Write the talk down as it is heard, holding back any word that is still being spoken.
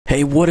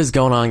Hey, what is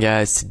going on,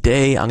 guys?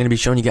 Today I'm going to be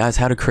showing you guys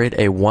how to create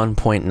a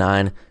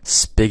 1.9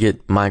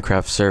 Spigot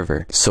Minecraft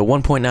server. So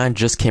 1.9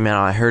 just came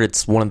out. I heard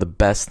it's one of the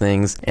best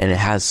things and it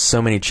has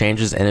so many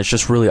changes and it's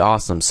just really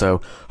awesome. So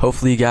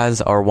hopefully you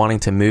guys are wanting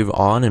to move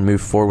on and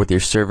move forward with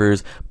your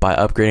servers by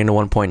upgrading to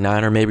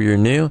 1.9, or maybe you're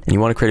new and you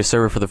want to create a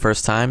server for the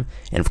first time,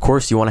 and of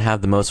course you want to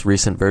have the most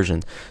recent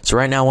version. So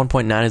right now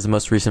 1.9 is the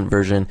most recent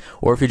version,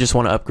 or if you just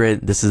want to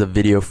upgrade, this is a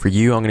video for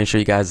you. I'm going to show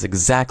you guys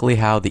exactly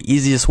how, the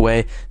easiest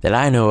way that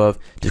I know of,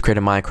 to create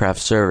a Minecraft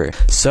server.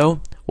 So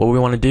what we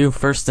want to do,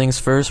 first things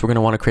first, we're going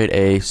to want to create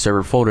a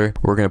server folder.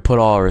 We're going to put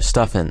all our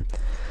stuff in.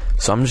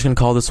 So I'm just going to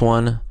call this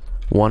one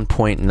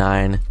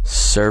 1.9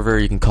 server.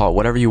 You can call it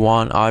whatever you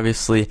want,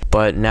 obviously,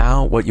 but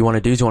now what you want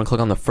to do is you want to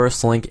click on the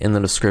first link in the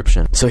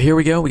description. So here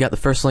we go, we got the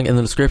first link in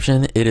the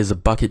description. It is a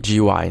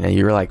BukkitGUI. Now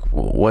you're like,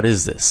 what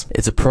is this?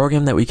 It's a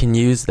program that we can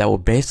use that will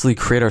basically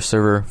create our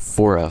server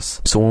for us.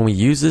 So when we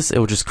use this, it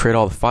will just create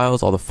all the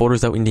files, all the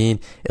folders that we need.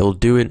 It will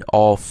do it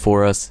all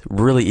for us.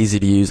 Really easy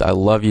to use. I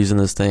love using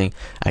this thing.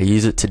 I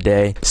use it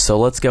today. So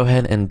let's go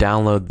ahead and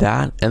download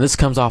that. And this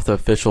comes off the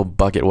official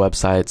Bukkit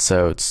website,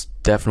 so it's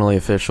definitely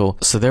official.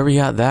 So there we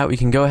got that. We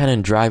can go ahead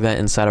and drag that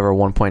inside of our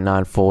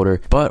 1.9 folder,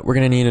 but we're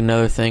going to need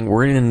another thing.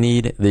 We're going to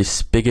need the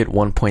Spigot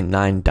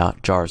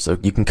 1.9 .jar. So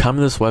you can come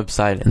to this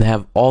website and they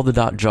have all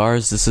the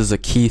 .jars. This is a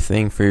key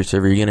thing for your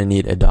server. You're going to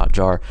need a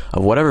 .jar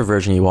of whatever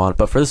version you want,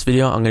 but for this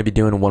video I'm going to be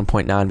doing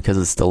 1.9 because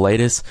it's the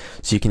latest.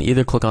 So you can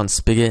either click on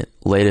Spigot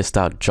latest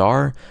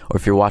 .jar, or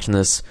if you're watching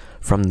this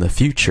from the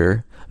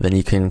future, then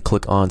you can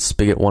click on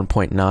Spigot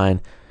 1.9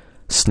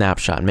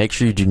 snapshot. Make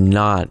sure you do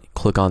not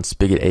click on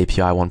Spigot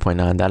API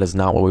 1.9. That is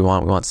not what we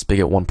want. We want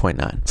Spigot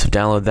 1.9. So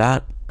download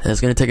that, and it's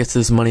going to take us to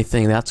this money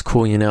thing. That's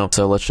cool, you know.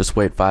 So let's just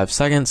wait 5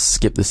 seconds,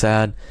 skip this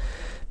ad,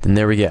 then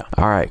there we go.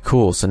 Alright,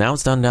 cool. So now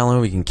it's done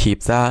downloading. We can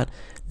keep that.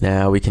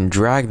 Now we can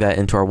drag that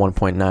into our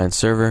 1.9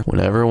 server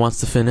whenever it wants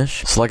to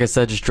finish. So like I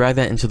said, just drag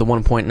that into the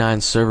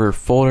 1.9 server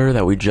folder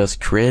that we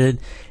just created,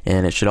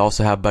 and it should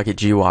also have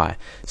BukkitGUI.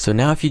 So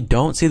now if you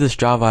don't see this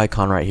Java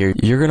icon right here,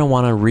 you're going to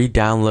want to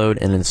re-download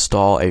and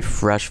install a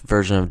fresh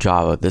version of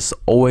Java. This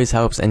always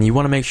helps, and you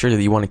want to make sure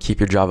that you want to keep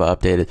your Java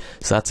updated.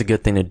 So that's a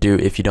good thing to do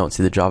if you don't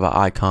see the Java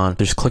icon.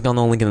 Just click on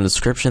the link in the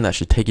description. That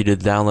should take you to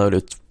the download.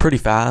 It's pretty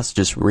fast.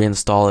 Just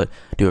reinstall it,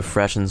 do a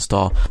fresh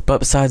install. But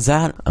besides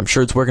that, I'm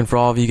sure it's working for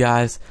all of you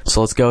guys.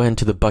 So let's go ahead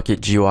into the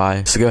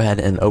BukkitGUI. So go ahead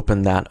and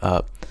open that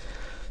up.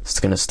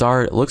 It's going to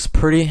start. It looks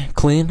pretty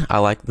clean. I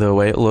like the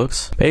way it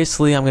looks.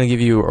 Basically, I'm going to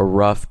give you a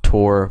rough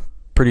tour,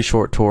 pretty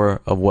short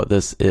tour of what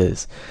this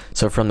is.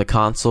 So from the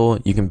console,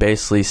 you can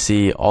basically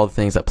see all the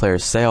things that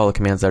players say, all the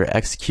commands that are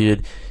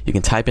executed. You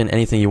can type in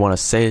anything you want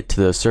to say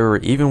to the server,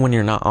 even when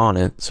you're not on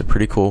it. So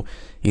pretty cool.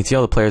 You can see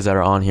all the players that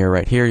are on here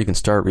right here. You can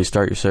start,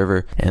 restart your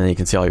server, and then you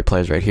can see all your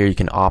players right here. You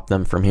can opt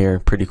them from here.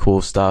 Pretty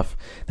cool stuff.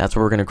 That's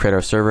where we're going to create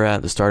our server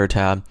at, the starter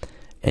tab.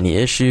 Any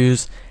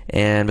issues,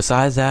 and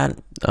besides that,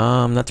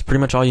 that's pretty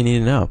much all you need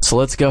to know. So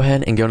let's go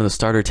ahead and go to the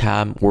starter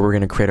tab where we're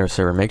going to create our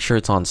server. Make sure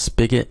it's on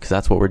Spigot, because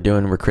that's what we're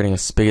doing. We're creating a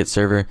Spigot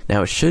server.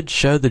 Now it should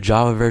show the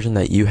Java version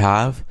that you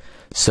have.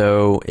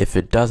 So if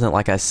it doesn't,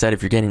 like I said,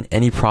 if you're getting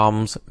any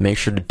problems, make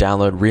sure to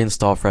download,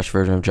 reinstall a fresh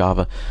version of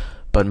Java.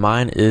 But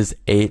mine is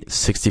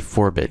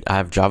 864-bit. I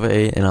have Java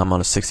 8 and I'm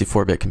on a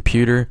 64-bit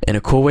computer. And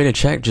a cool way to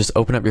check, just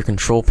open up your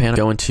control panel,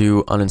 go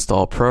into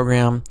uninstall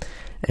program,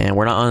 and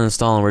we're not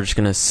uninstalling, we're just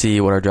going to see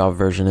what our Java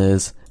version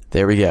is.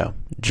 There we go.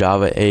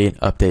 Java 8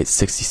 update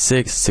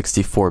 66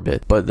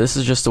 64-bit. But this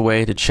is just a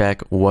way to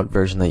check what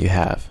version that you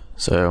have.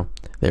 So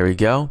there we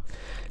go.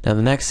 Now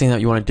the next thing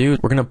that you want to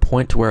do, we're going to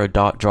point to where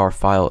a .jar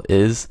file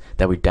is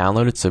that we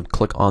downloaded. So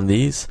click on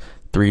these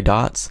 3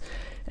 dots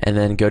and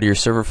then go to your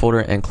server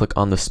folder and click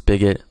on the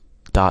Spigot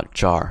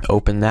 .jar.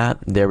 Open that.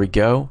 There we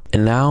go.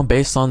 And now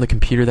based on the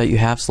computer that you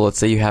have, so let's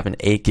say you have an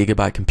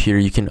 8GB computer,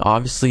 you can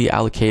obviously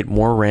allocate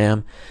more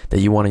RAM that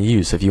you want to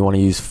use. So if you want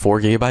to use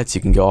 4GB,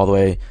 you can go all the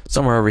way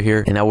somewhere over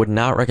here, and I would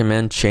not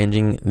recommend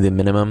changing the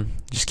minimum.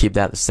 Just keep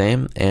that the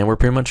same, and we're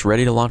pretty much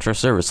ready to launch our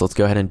server. So let's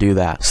go ahead and do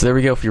that. So there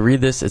we go. If you read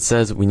this, it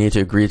says we need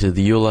to agree to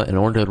the Eula in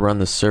order to run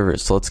the server.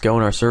 So let's go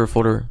in our server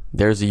folder.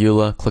 There's the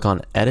Eula. Click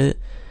on edit.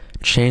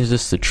 Change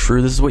this to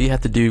true. This is what you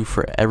have to do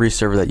for every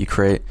server that you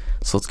create.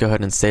 So let's go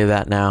ahead and save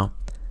that now.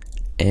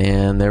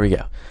 And there we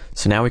go.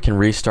 So now we can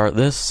restart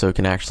this so it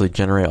can actually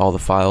generate all the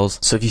files.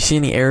 So if you see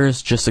any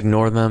errors, just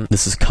ignore them.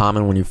 This is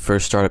common when you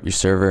first start up your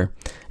server,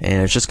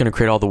 and it's just going to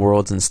create all the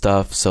worlds and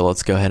stuff. So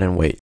let's go ahead and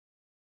wait.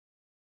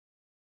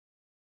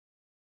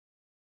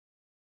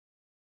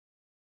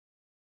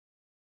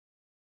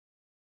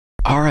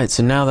 Alright,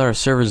 so now that our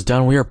server is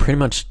done, we are pretty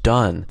much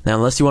done. Now,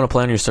 unless you want to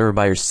play on your server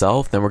by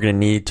yourself, then we're going to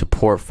need to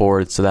port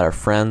forward so that our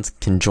friends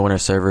can join our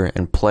server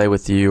and play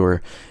with you,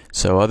 or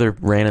so other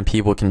random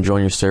people can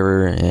join your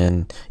server,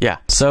 and yeah.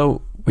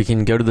 So we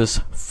can go to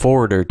this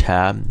forwarder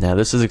tab. Now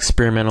this is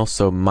experimental,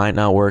 so it might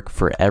not work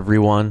for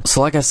everyone. So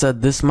like I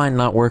said, this might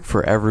not work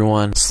for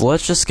everyone. So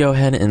let's just go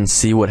ahead and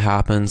see what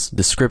happens.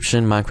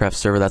 Description, Minecraft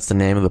server, that's the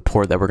name of the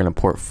port that we're going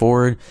to port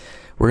forward.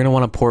 we're going to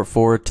want to port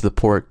forward to the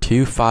port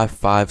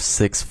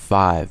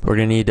 25565. We're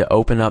going to need to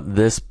open up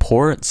this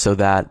port so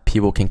that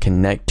people can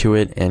connect to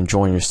it and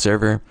join your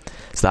server.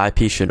 So the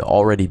IP should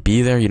already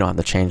be there. You don't have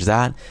to change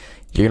that.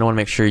 You're going to want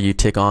to make sure you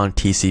tick on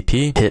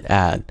TCP, hit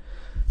add.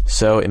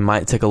 So it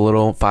might take a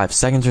little 5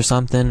 seconds or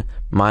something.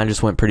 Mine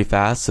just went pretty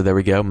fast. So there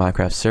we go,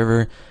 Minecraft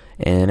server,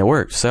 and it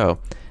worked. So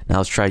now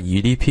let's try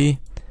UDP.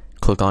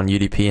 Click on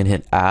UDP and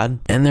hit add,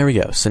 and there we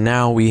go. So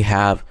now we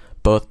have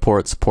both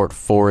ports port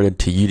forwarded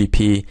to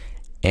UDP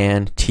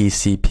and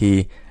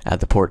TCP at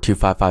the port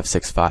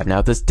 25565. Now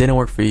if this didn't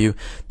work for you,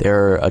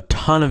 there are a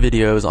ton of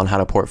videos on how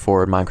to port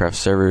forward Minecraft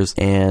servers,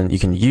 and you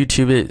can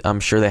YouTube it. I'm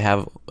sure they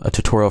have a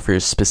tutorial for your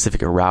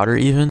specific router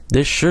even.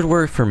 This should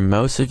work for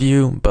most of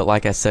you, but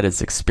like I said,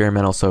 it's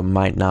experimental, so it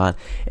might not.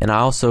 And I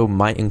also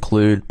might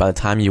include, by the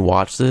time you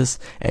watch this,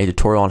 a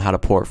tutorial on how to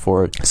port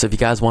forward. So if you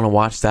guys want to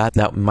watch that,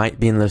 that might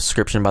be in the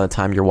description by the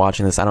time you're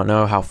watching this. I don't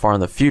know how far in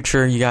the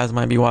future you guys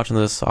might be watching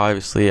this.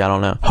 Obviously, I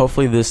don't know.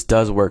 Hopefully this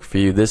does work for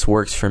you. This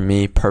works for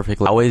me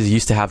perfectly. I always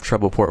used to have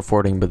trouble port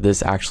forwarding, but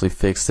this actually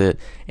fixed it,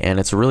 and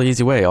it's a really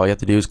easy way. All you have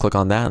to do is click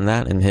on that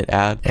and hit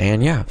add,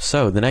 and yeah.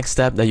 So the next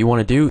step that you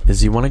want to do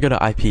is you want to go to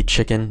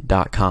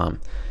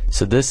ipchicken.com.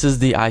 So this is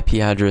the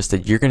IP address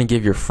that you're going to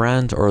give your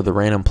friend or the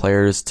random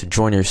players to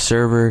join your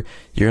server.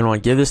 You're going to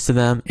want to give this to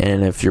them,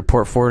 and if your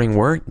port forwarding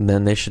worked,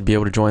 then they should be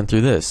able to join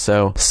through this.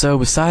 So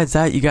besides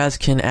that, you guys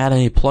can add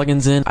any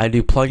plugins in. I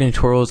do plugin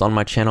tutorials on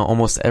my channel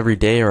almost every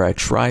day, or I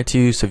try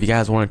to. So if you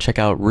guys want to check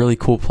out really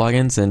cool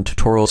plugins and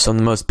tutorials on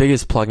the most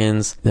biggest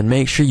plugins, then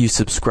make sure you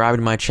subscribe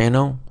to my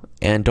channel.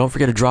 And don't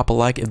forget to drop a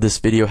like if this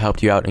video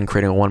helped you out in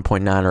creating a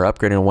 1.9 or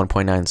upgrading a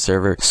 1.9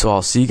 server. So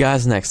I'll see you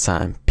guys next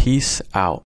time. Peace out.